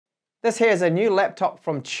This here is a new laptop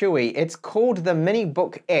from Chuwi. It's called the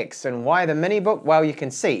Minibook X, and why the Minibook? Well, you can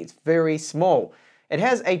see it's very small. It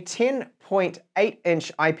has a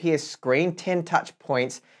 10.8-inch IPS screen, 10 touch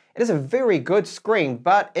points. It is a very good screen,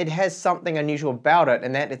 but it has something unusual about it,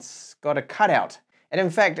 in that it's got a cutout. It in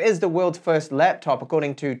fact is the world's first laptop,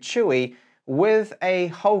 according to Chuwi, with a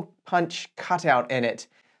hole punch cutout in it.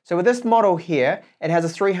 So with this model here, it has a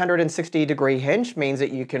 360-degree hinge, means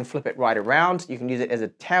that you can flip it right around. You can use it as a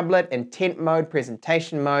tablet, in tent mode,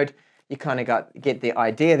 presentation mode. You kind of get the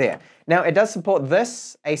idea there. Now it does support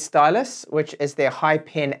this, a Stylus, which is their high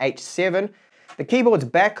pen H7. The keyboard's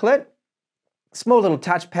backlit, small little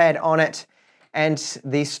touchpad on it, and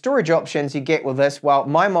the storage options you get with this, well,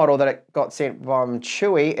 my model that it got sent from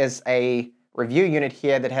Chuwi is a review unit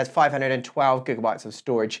here that has 512 gigabytes of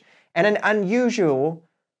storage and an unusual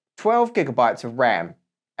 12 gigabytes of RAM.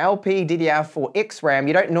 LPDDR4X RAM,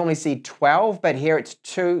 you don't normally see 12, but here it's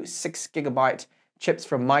two 6 gigabyte chips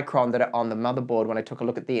from Micron that are on the motherboard when I took a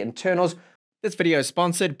look at the internals. This video is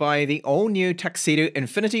sponsored by the all-new Tuxedo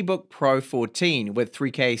Infinity Book Pro 14 with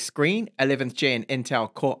 3K screen, 11th gen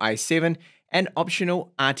Intel Core i7, and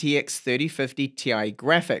optional RTX 3050 Ti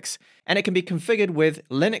graphics. And it can be configured with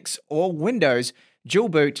Linux or Windows, dual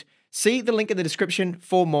boot. See the link in the description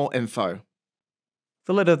for more info.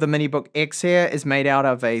 The lid of the Minibook X here is made out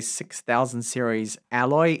of a 6000 series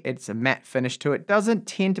alloy. It's a matte finish to it. Doesn't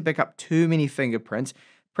tend to pick up too many fingerprints.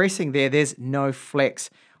 Pressing there's no flex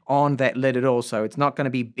on that lid at all, so it's not going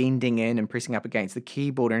to be bending in and pressing up against the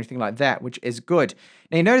keyboard or anything like that, which is good.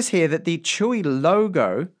 Now you notice here that the Chuwi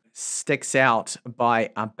logo sticks out by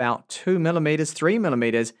about 2 millimeters, 3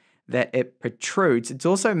 millimeters that it protrudes. It's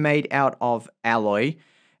also made out of alloy.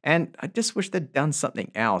 And I just wish they'd done something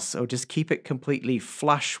else, or just keep it completely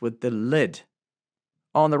flush with the lid.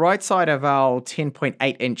 On the right side of our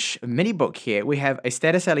 10.8-inch Minibook here, we have a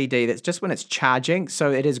status LED that's just when it's charging,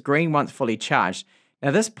 so it is green once fully charged. Now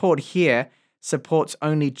this port here supports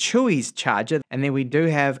only Chuwi's charger, and then we do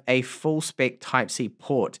have a full-spec Type-C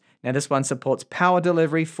port. Now this one supports power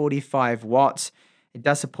delivery, 45 watts. It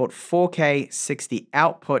does support 4K 60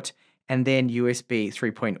 output, and then USB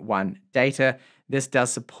 3.1 data. This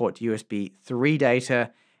does support USB 3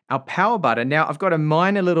 data. Our power button, now I've got a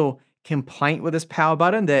minor little complaint with this power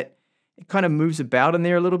button that it kind of moves about in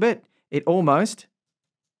there a little bit. It almost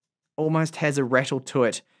has a rattle to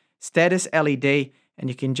it. Status LED, and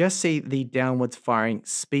you can just see the downwards firing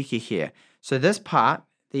speaker here. So this part,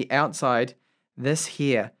 the outside, this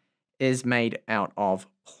here is made out of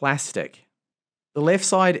plastic. The left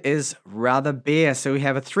side is rather bare, so we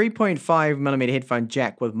have a 3.5mm headphone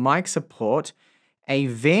jack with mic support, a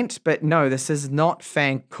vent, but no, this is not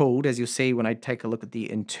fan cooled, as you'll see when I take a look at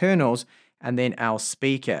the internals, and then our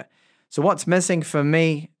speaker. So what's missing for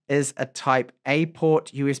me is a Type A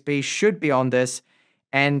port. USB should be on this,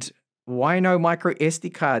 and why no micro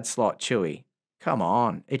SD card slot, Chuwi? Come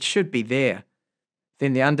on, it should be there.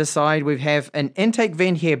 Then the underside, we have an intake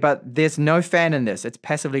vent here, but there's no fan in this. It's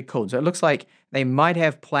passively cooled. So it looks like they might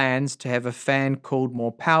have plans to have a fan-cooled,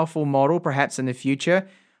 more powerful model, perhaps in the future,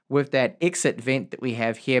 with that exit vent that we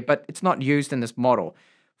have here, but it's not used in this model.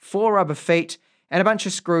 4 rubber feet and a bunch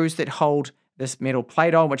of screws that hold this metal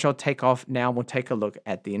plate on, which I'll take off now, and we'll take a look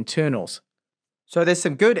at the internals. So there's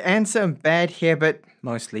some good and some bad here, but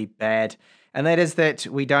mostly bad. And that is that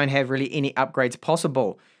we don't have really any upgrades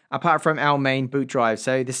possible, apart from our main boot drive.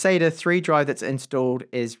 So the SATA 3 drive that's installed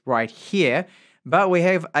is right here, but we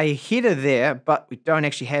have a header there, but we don't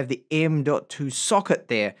actually have the M.2 socket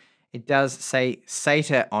there. It does say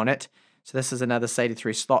SATA on it, so this is another SATA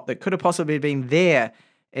 3 slot that could have possibly been there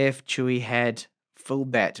if Chuwi had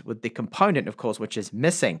filled that with the component, of course, which is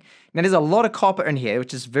missing. Now there's a lot of copper in here,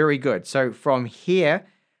 which is very good. So from here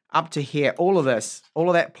up to here, all of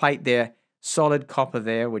that plate there, solid copper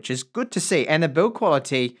there, which is good to see. And the build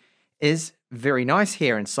quality is very nice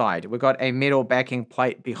here inside. We've got a metal backing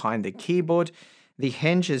plate behind the keyboard. The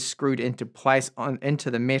hinge is screwed into place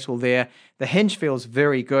into the metal there. The hinge feels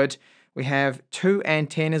very good. We have 2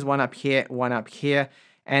 antennas, one up here,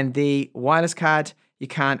 and the wireless card, you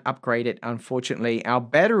can't upgrade it, unfortunately. Our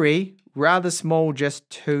battery, rather small, just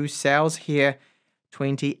 2 cells here,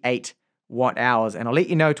 28 watt hours. And I'll let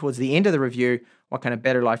you know towards the end of the review what kind of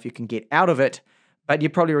battery life you can get out of it. But you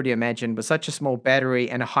probably already imagined, with such a small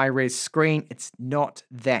battery and a high-res screen, it's not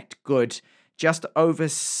that good. Just over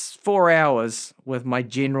 4 hours with my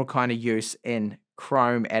general kind of use in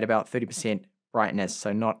Chrome at about 30% brightness,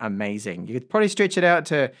 so not amazing. You could probably stretch it out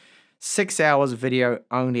to 6 hours video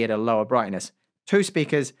only at a lower brightness. 2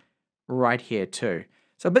 speakers right here too.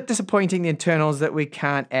 So a bit disappointing, the internals, that we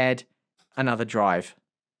can't add another drive.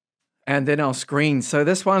 And then our screen. So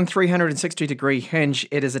this one, 360-degree hinge.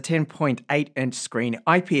 It is a 10.8-inch screen,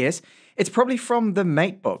 IPS. It's probably from the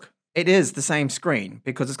MateBook. It is the same screen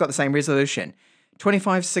because it's got the same resolution,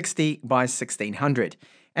 2560 by 1600.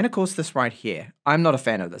 And of course, this right here. I'm not a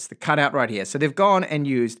fan of this, the cutout right here. So they've gone and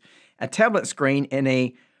used a tablet screen in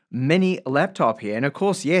a mini laptop here. And of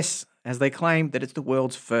course, yes, as they claim that it's the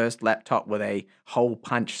world's first laptop with a hole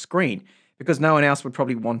punch screen, because no one else would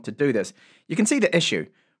probably want to do this. You can see the issue.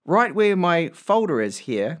 Right where my folder is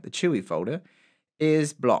here, the Chuwi folder,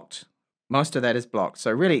 is blocked. Most of that is blocked. So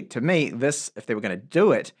really, to me, this, if they were going to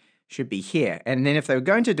do it, should be here. And then if they were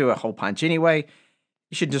going to do a hole punch anyway,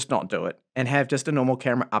 you should just not do it and have just a normal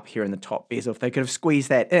camera up here in the top bezel if they could have squeezed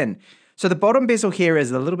that in. So the bottom bezel here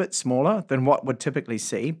is a little bit smaller than what would typically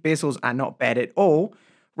see. Bezels are not bad at all.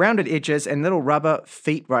 Rounded edges and little rubber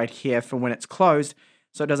feet right here for when it's closed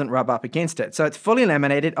so it doesn't rub up against it. So it's fully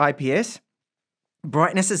laminated IPS.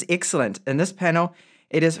 Brightness is excellent. In this panel,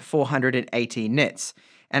 it is 480 nits.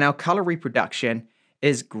 And our color reproduction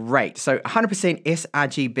is great. So 100%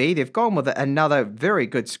 sRGB. They've gone with another very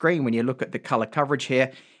good screen when you look at the color coverage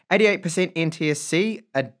here. 88% NTSC.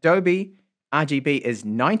 Adobe RGB is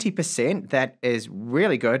 90%. That is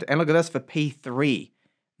really good. And look at this for P3,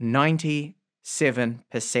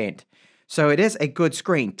 97%. So it is a good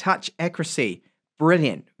screen. Touch accuracy,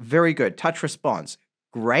 brilliant, very good. Touch response,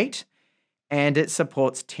 great. And it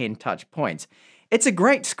supports 10 touch points. It's a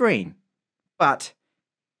great screen, but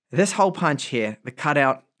this hole punch here, the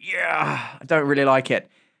cutout, yeah, I don't really like it.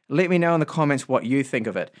 Let me know in the comments what you think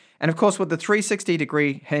of it. And of course, with the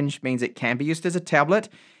 360-degree hinge means it can be used as a tablet.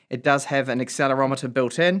 It does have an accelerometer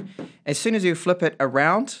built in. As soon as you flip it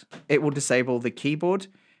around, it will disable the keyboard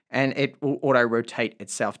and it will auto-rotate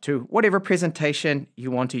itself to whatever presentation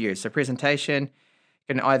you want to use. So presentation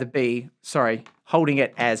can either be, holding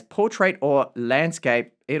it as portrait or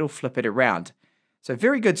landscape, it'll flip it around. So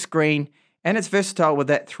very good screen, and it's versatile with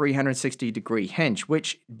that 360-degree hinge,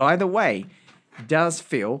 which, by the way, does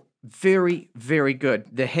feel very, very good.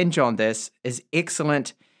 The hinge on this is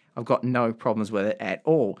excellent. I've got no problems with it at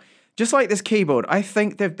all. Just like this keyboard, I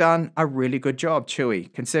think they've done a really good job,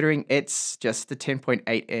 Chuwi, considering it's just the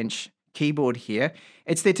 10.8-inch keyboard here.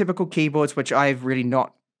 It's their typical keyboards, which I've really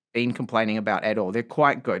not been complaining about at all. They're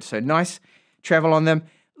quite good. So nice travel on them.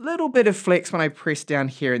 Little bit of flex when I press down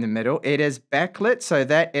here in the middle. It is backlit, so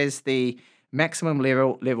that is the maximum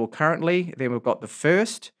level currently. Then we've got the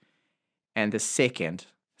first and the second.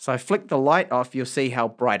 So I flick the light off, you'll see how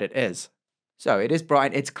bright it is. So it is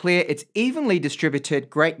bright, it's clear, it's evenly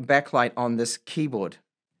distributed, great backlight on this keyboard.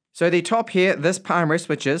 So the top here, this palm rest,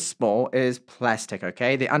 which is small, is plastic,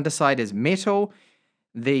 okay? The underside is metal,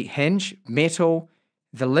 the hinge, metal,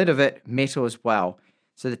 the lid of it, metal as well.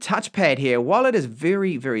 So the touchpad here, while it is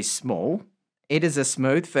very, very small, it is a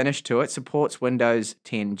smooth finish to it, supports Windows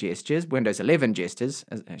 10 gestures, Windows 11 gestures,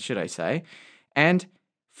 should I say, and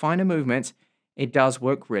finer movements. It does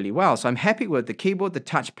work really well. So I'm happy with the keyboard, the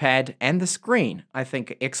touchpad, and the screen. I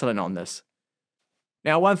think excellent on this.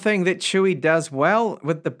 Now, one thing that Chuwi does well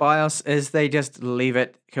with the BIOS is they just leave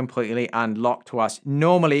it completely unlocked to us,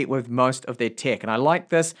 normally with most of their tech. And I like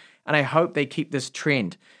this, and I hope they keep this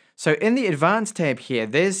trend. So in the Advanced tab here,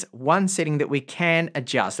 there's one setting that we can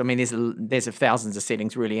adjust. I mean, there's thousands of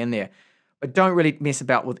settings really in there, but don't really mess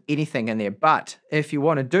about with anything in there. But if you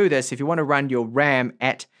want to do this, if you want to run your RAM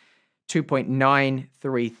at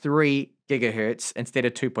 2.933 gigahertz instead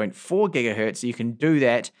of 2.4 gigahertz, you can do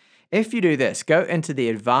that. If you do this, go into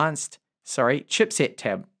the chipset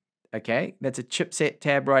tab. Okay, that's a chipset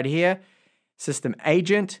tab right here. System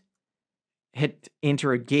agent. Hit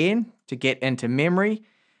enter again to get into memory.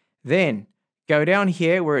 Then go down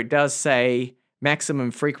here where it does say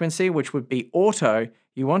maximum frequency, which would be auto.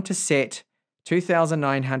 You want to set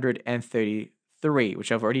 2933,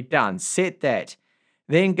 which I've already done. Set that.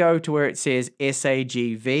 Then go to where it says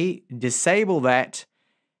SAGV, disable that.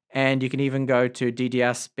 And you can even go to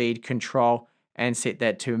DDR speed control and set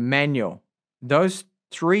that to manual. Those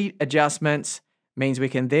three adjustments means we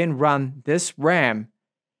can then run this RAM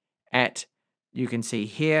at, you can see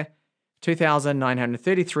here,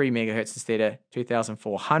 2,933 megahertz instead of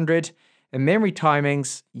 2,400. The memory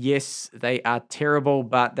timings, yes, they are terrible,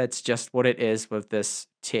 but that's just what it is with this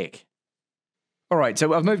tech. All right,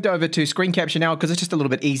 so I've moved over to screen capture now because it's just a little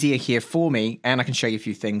bit easier here for me, and I can show you a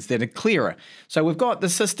few things that are clearer. So we've got the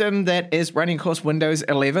system that is running across Windows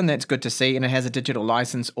 11. That's good to see, and it has a digital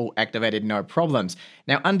license all activated, no problems.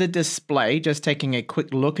 Now, under display, just taking a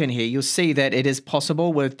quick look in here, you'll see that it is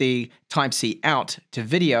possible with the Type-C out to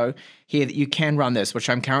video here that you can run this, which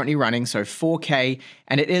I'm currently running, so 4K,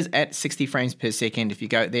 and it is at 60 frames per second. If you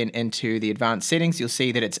go then into the advanced settings, you'll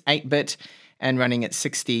see that it's 8-bit and running at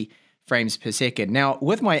 60 frames per second. Now,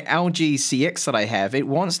 with my LG CX that I have, it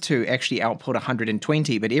wants to actually output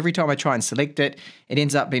 120, but every time I try and select it, it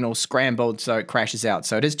ends up being all scrambled, so it crashes out.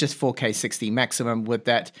 So it is just 4K 60 maximum with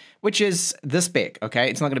that, which is the spec, okay?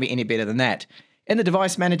 It's not going to be any better than that. In the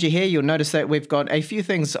device manager here, you'll notice that we've got a few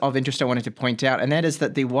things of interest I wanted to point out, and that is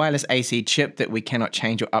that the wireless AC chip that we cannot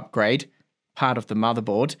change or upgrade, part of the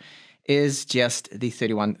motherboard, is just the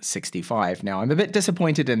 3165. Now, I'm a bit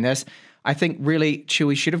disappointed in this. I think really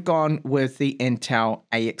Chuwi should have gone with the Intel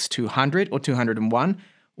AX200 or 201.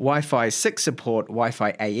 Wi-Fi 6 support,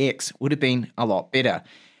 Wi-Fi AX would have been a lot better.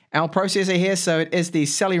 Our processor here, so it is the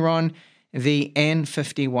Celeron, the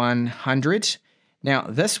N5100. Now,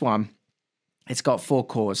 this one, it's got 4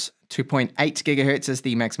 cores, 2.8 gigahertz is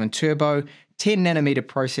the maximum turbo, 10 nanometer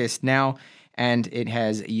process now, and it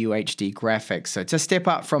has UHD graphics. So it's a step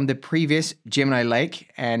up from the previous Gemini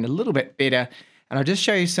Lake and a little bit better. And I'll just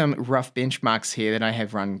show you some rough benchmarks here that I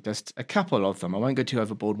have run, just a couple of them. I won't go too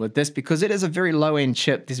overboard with this because it is a very low-end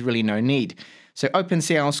chip. There's really no need. So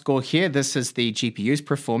OpenCL score here, this is the GPU's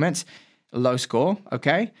performance, low score,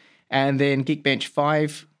 okay? And then Geekbench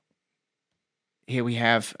 5, here we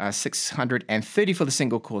have 630 for the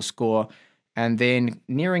single core score, and then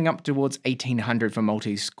nearing up towards 1800 for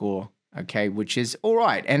multi-score, okay, which is all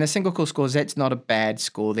right. And the single core scores, that's not a bad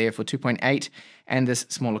score there for 2.8 and this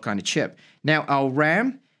smaller kind of chip. Now, our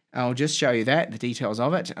RAM, I'll just show you that, the details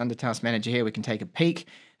of it. Under Task Manager here, we can take a peek.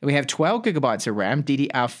 We have 12 gigabytes of RAM,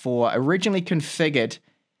 DDR4, originally configured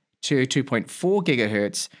to 2.4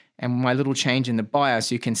 gigahertz. And my little change in the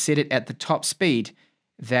BIOS, you can set it at the top speed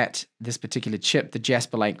that this particular chip, the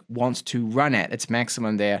Jasper Lake, wants to run at. Its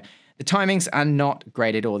maximum there. The timings are not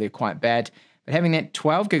great at all. They're quite bad. But having that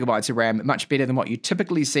 12 gigabytes of RAM, much better than what you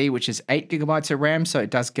typically see, which is 8 gigabytes of RAM. So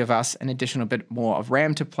it does give us an additional bit more of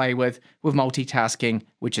RAM to play with multitasking,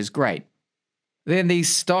 which is great. Then the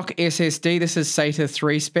stock SSD, this is SATA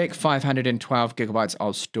 3 spec, 512 gigabytes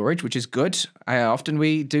of storage, which is good. Often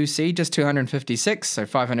we do see just 256, so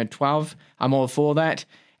 512. I'm all for that.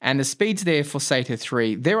 And the speeds there for SATA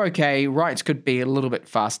 3, they're okay. Writes could be a little bit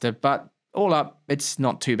faster, but all up, it's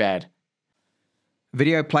not too bad.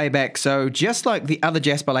 Video playback, so just like the other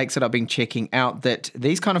Jasper Lakes that I've been checking out, that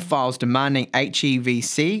these kind of files demanding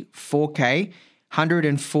HEVC, 4K,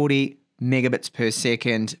 140 megabits per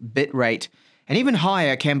second bitrate, and even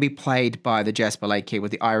higher can be played by the Jasper Lake here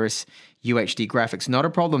with the Iris UHD graphics. Not a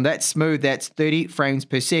problem, that's smooth, that's 30 frames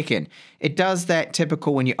per second. It does that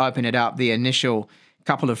typical when you open it up, the initial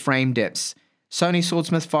couple of frame dips. Sony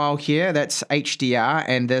Swordsmith file here, that's HDR,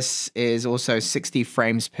 and this is also 60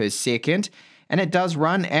 frames per second. And it does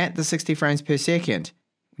run at the 60 frames per second.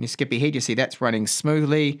 When you skip ahead, you see that's running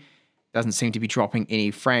smoothly. Doesn't seem to be dropping any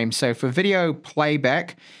frames. So for video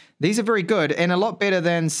playback, these are very good and a lot better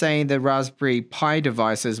than, say, the Raspberry Pi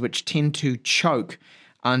devices, which tend to choke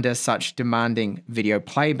under such demanding video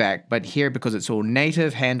playback. But here, because it's all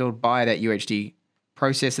native, handled by that UHD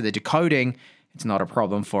processor, the decoding, it's not a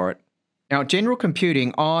problem for it. Now, general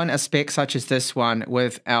computing on a spec such as this one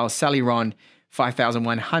with our Celeron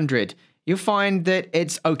 5100, you'll find that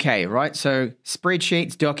it's okay, right? So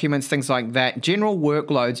spreadsheets, documents, things like that, general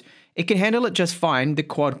workloads, it can handle it just fine, the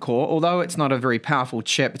quad core, although it's not a very powerful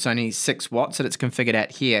chip, it's only 6 watts that it's configured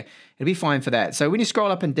at here. It'll be fine for that. So when you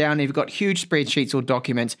scroll up and down, if you've got huge spreadsheets or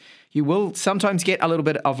documents, you will sometimes get a little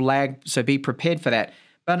bit of lag, so be prepared for that.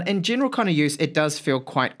 But in general kind of use, it does feel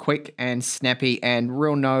quite quick and snappy and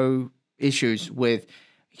real no issues with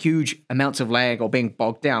huge amounts of lag or being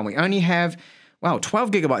bogged down. We only have 12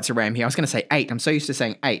 gigabytes of RAM here. I was going to say 8. I'm so used to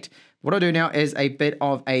saying 8. What I'll do now is a bit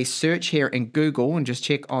of a search here in Google and just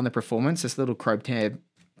check on the performance. This little Chrome tab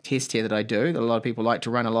test here that I do. That a lot of people like to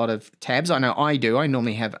run a lot of tabs. I know I do. I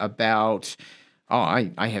normally have about, I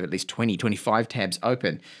have at least 20, 25 tabs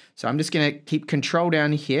open. So I'm just going to keep control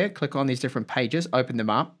down here, click on these different pages, open them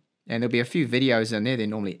up. And there'll be a few videos in there. There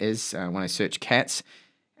normally is when I search cats.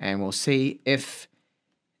 And we'll see if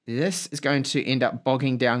this is going to end up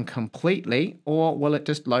bogging down completely, or will it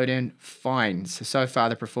just load in fine? So far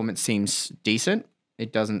the performance seems decent.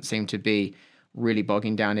 It doesn't seem to be really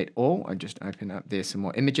bogging down at all. I'll just open up there some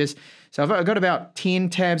more images. So I've got about 10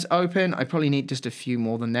 tabs open. I probably need just a few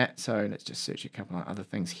more than that. So let's just search a couple of other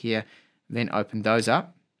things here. Then open those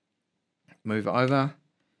up. Move over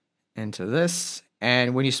into this.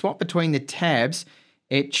 And when you swap between the tabs,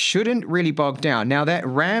 it shouldn't really bog down. Now that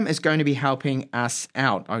RAM is going to be helping us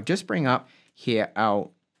out. I'll just bring up here our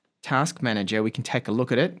task manager. We can take a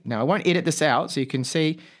look at it. Now I won't edit this out so you can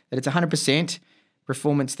see that it's 100%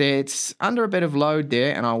 performance there. It's under a bit of load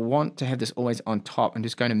there and I want to have this always on top. I'm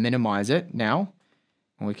just going to minimize it now.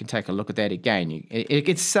 And we can take a look at that again.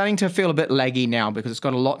 It's starting to feel a bit laggy now because it's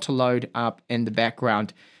got a lot to load up in the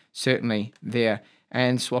background, certainly there.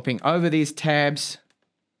 And swapping over these tabs,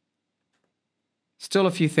 still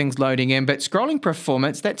a few things loading in, but scrolling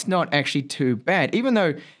performance, that's not actually too bad. Even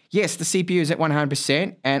though, yes, the CPU is at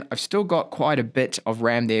 100% and I've still got quite a bit of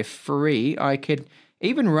RAM there free, I could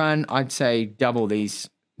even run, I'd say, double the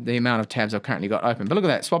amount of tabs I've currently got open. But look at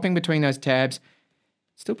that, swapping between those tabs,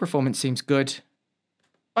 still performance seems good.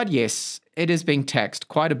 But yes, it is being taxed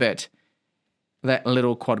quite a bit, that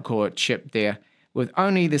little quad-core chip there. With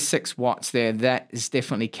only the 6 watts there, that is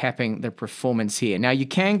definitely capping the performance here. Now, you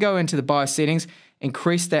can go into the BIOS settings,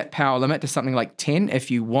 increase that power limit to something like 10 if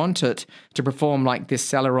you want it to perform like this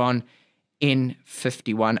Celeron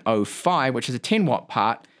N5105, which is a 10-watt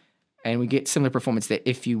part, and we get similar performance there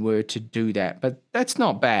if you were to do that. But that's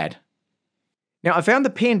not bad. Now, I found the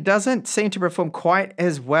pen doesn't seem to perform quite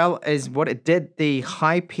as well as what it did the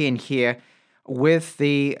high pen here with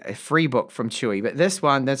the free book from Chuwi. But this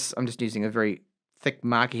one, I'm just using a very thick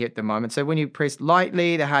marker here at the moment. So when you press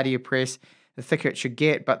lightly, the harder you press, the thicker it should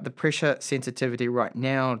get. But the pressure sensitivity right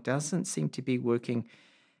now doesn't seem to be working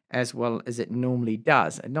as well as it normally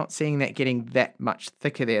does. I'm not seeing that getting that much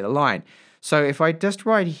thicker there, the line. So if I just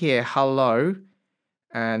write here, hello,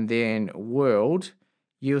 and then world,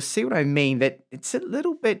 you'll see what I mean, that it's a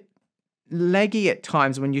little bit laggy at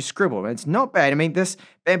times when you scribble. It's not bad. I mean, this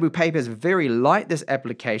bamboo paper is very light, this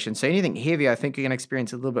application, so anything heavy, I think you're going to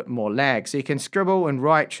experience a little bit more lag. So you can scribble and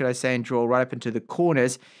write, should I say, and draw right up into the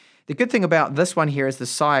corners. The good thing about this one here is the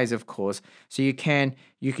size, of course. So you can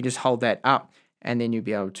just hold that up, and then you'll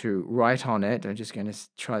be able to write on it. I'm just going to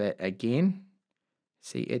try that again.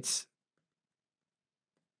 See, it's...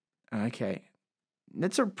 okay.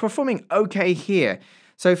 It's performing okay here.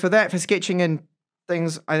 So for that, for sketching and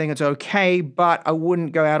things, I think it's okay, but I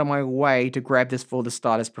wouldn't go out of my way to grab this for the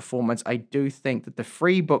Stylus performance. I do think that the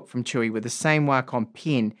free book from Chuwi with the same Wacom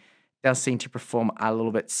pen does seem to perform a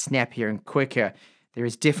little bit snappier and quicker. There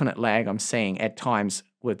is definite lag I'm seeing at times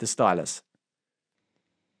with the Stylus.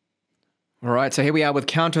 All right, so here we are with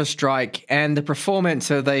Counter-Strike and the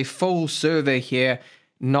performance of the full server here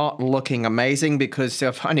not looking amazing because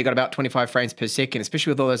I've only got about 25 frames per second,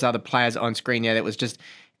 especially with all those other players on screen here. That was just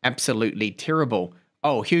absolutely terrible.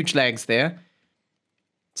 Oh, huge lags there.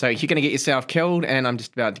 So you're going to get yourself killed, and I'm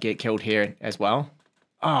just about to get killed here as well.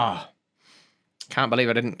 Oh, can't believe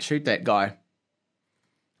I didn't shoot that guy.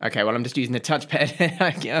 Okay, well, I'm just using the touchpad.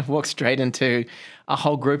 I walk straight into a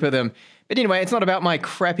whole group of them. But anyway, it's not about my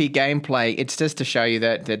crappy gameplay. It's just to show you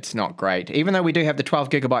that it's not great. Even though we do have the 12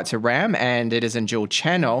 gigabytes of RAM and it is in dual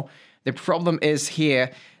channel, the problem is here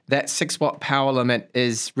that 6-watt power limit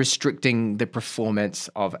is restricting the performance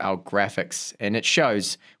of our graphics. And it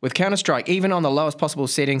shows with Counter-Strike, even on the lowest possible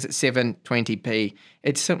settings at 720p,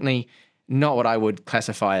 it's simply not what I would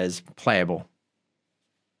classify as playable.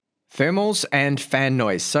 Thermals and fan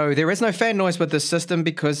noise. So there is no fan noise with this system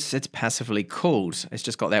because it's passively cooled. It's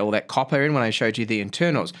just got all that copper in when I showed you the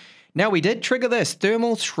internals. Now we did trigger this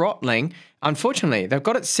thermal throttling. Unfortunately, they've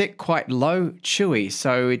got it set quite low, Chuwi,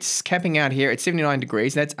 so it's capping out here at 79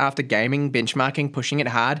 degrees. That's after gaming, benchmarking, pushing it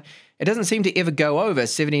hard. It doesn't seem to ever go over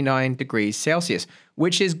 79 degrees Celsius,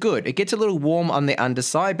 which is good. It gets a little warm on the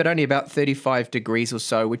underside, but only about 35 degrees or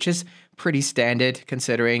so, which is pretty standard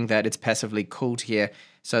considering that it's passively cooled here.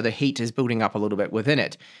 So the heat is building up a little bit within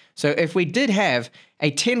it. So if we did have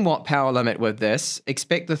a 10-watt power limit with this,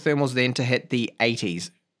 expect the thermals then to hit the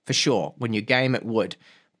 80s. For sure, when you game it would.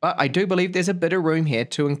 But I do believe there's a bit of room here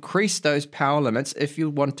to increase those power limits if you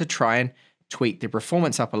want to try and tweak the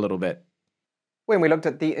performance up a little bit. When we looked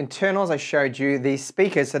at the internals, I showed you the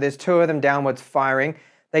speakers. So there's 2 of them downwards firing.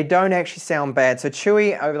 They don't actually sound bad. So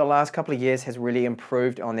Chuwi, over the last couple of years, has really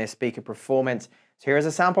improved on their speaker performance. So here is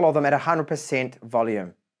a sample of them at 100%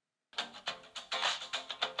 volume.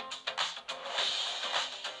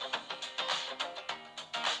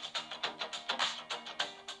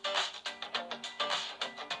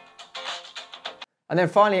 And then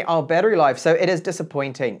finally, our battery life. So it is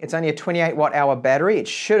disappointing. It's only a 28 watt hour battery. It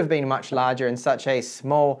should have been much larger in such a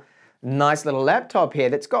small, nice little laptop here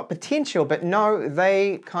that's got potential, but no,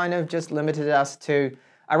 they kind of just limited us to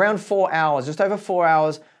around 4 hours, just over 4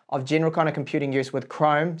 hours of general kind of computing use with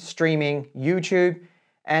Chrome, streaming, YouTube,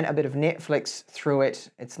 and a bit of Netflix through it.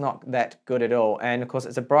 It's not that good at all. And of course,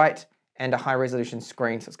 it's a bright and a high resolution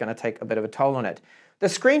screen, so it's going to take a bit of a toll on it. The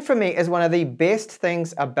screen for me is one of the best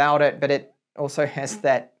things about it, but it also has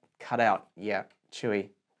that cutout. Yeah, Chuwi,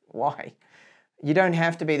 why? You don't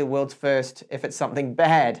have to be the world's first if it's something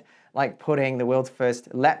bad, like putting the world's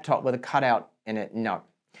first laptop with a cutout in it. No.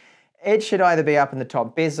 It should either be up in the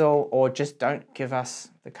top bezel or just don't give us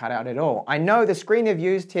the cutout at all. I know the screen they've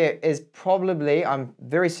used here is probably, I'm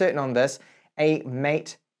very certain on this, a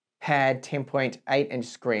MatePad 10.8-inch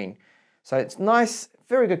screen. So it's nice,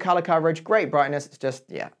 very good color coverage, great brightness. It's just,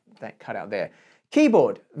 yeah, that cutout there.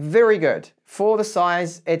 Keyboard, very good. For the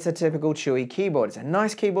size, it's a typical Chuwi keyboard. It's a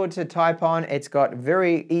nice keyboard to type on. It's got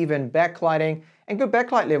very even backlighting and good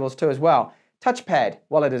backlight levels too as well. Touchpad,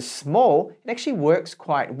 while it is small, it actually works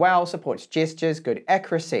quite well, supports gestures, good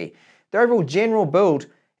accuracy. The overall general build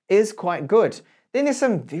is quite good. Then there's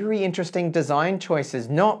some very interesting design choices,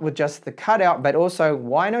 not with just the cutout, but also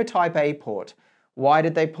why no Type A port? Why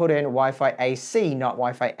did they put in Wi-Fi AC, not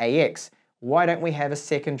Wi-Fi AX? Why don't we have a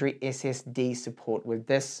secondary SSD support with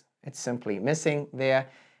this? It's simply missing there. It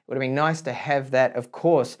would have been nice to have that, of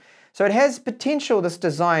course. So it has potential, this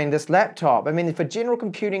design, this laptop. I mean, for general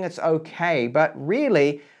computing, it's okay, but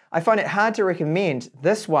really, I find it hard to recommend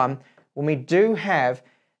this one when we do have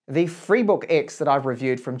the Freebook X that I've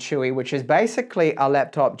reviewed from Chuwi, which is basically a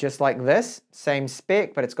laptop just like this, same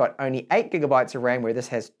spec, but it's got only 8 GB of RAM, where this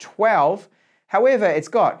has 12. However, it's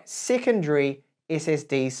got secondary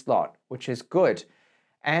SSD slot, which is good.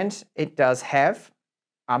 And it does have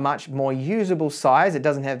a much more usable size. It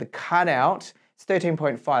doesn't have the cutout. It's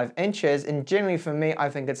 13.5 inches, and generally for me, I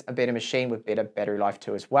think it's a better machine with better battery life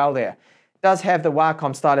too as well there. It does have the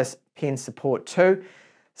Wacom Stylus pen support too.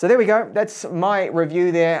 So there we go. That's my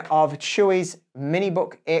review there of Chuwi's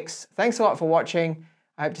Minibook X. Thanks a lot for watching.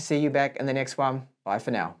 I hope to see you back in the next one. Bye for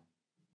now.